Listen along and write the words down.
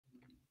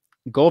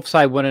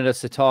Golfside wanted us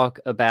to talk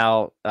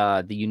about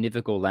the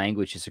univocal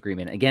language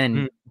disagreement.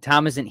 Again,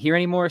 Tom isn't here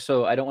anymore,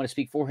 so I don't want to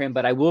speak for him,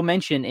 but I will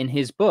mention in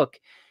his book,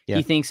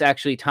 he thinks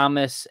actually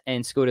Thomas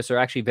and Scotus are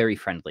actually very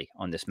friendly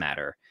on this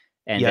matter,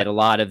 and that a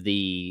lot of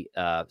the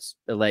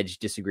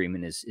alleged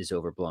disagreement is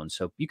overblown.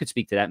 So you could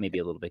speak to that maybe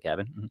a little bit,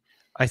 Gavin.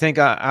 I think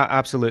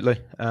absolutely.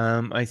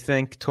 I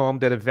think Tom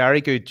did a very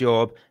good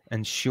job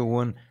in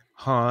showing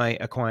how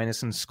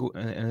Aquinas and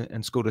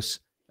Scotus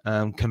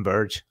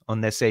converge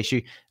on this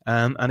issue.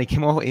 And he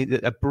came up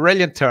with a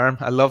brilliant term.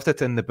 I loved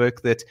it in the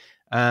book that,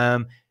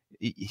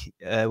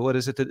 what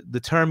is it? The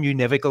term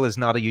univocal is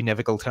not a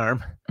univocal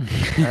term.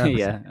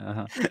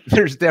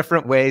 There's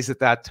different ways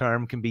that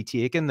term can be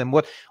taken. And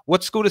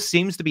what Scotus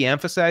seems to be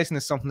emphasizing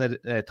is something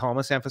that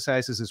Thomas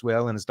emphasizes as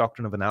well in his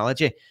doctrine of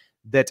analogy,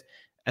 that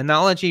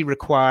analogy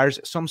requires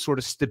some sort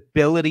of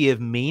stability of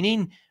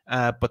meaning,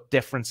 but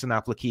difference in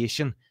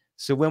application.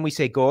 So when we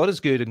say God is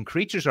good and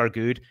creatures are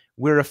good,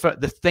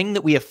 the thing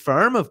that we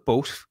affirm of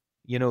both,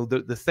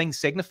 the thing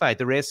signified,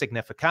 the res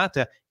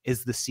significata,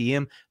 is the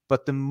same,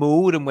 but the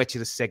mode in which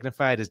it is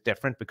signified is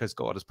different because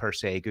God is per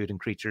se good and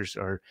creatures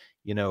are,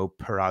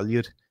 per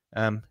aliud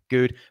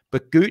good.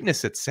 But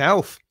goodness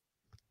itself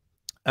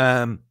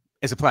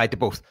is applied to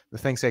both. The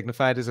thing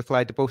signified is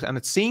applied to both. And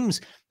it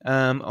seems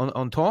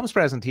on Tom's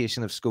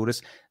presentation of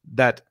Scotus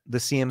that the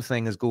same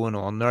thing is going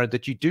on there,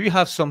 that you do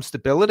have some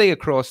stability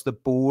across the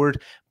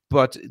board,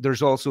 but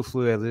there's also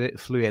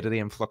fluidity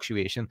and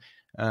fluctuation.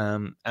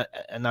 And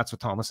that's what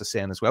Thomas is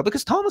saying as well,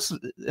 because Thomas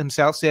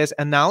himself says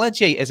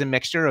analogy is a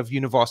mixture of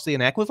univocity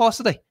and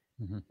equivocity.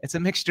 It's a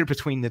mixture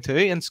between the two,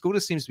 and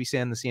Scotus seems to be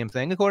saying the same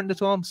thing according to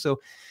Tom. So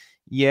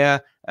yeah,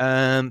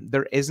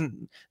 there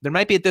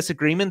might be a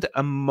disagreement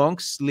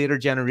amongst later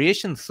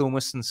generation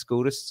Thomas and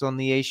Scotus on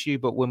the issue,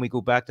 but when we go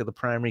back to the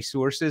primary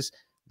sources,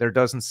 there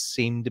doesn't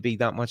seem to be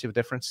that much of a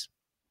difference.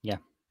 Yeah,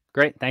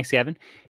 great. Thanks, Gavin.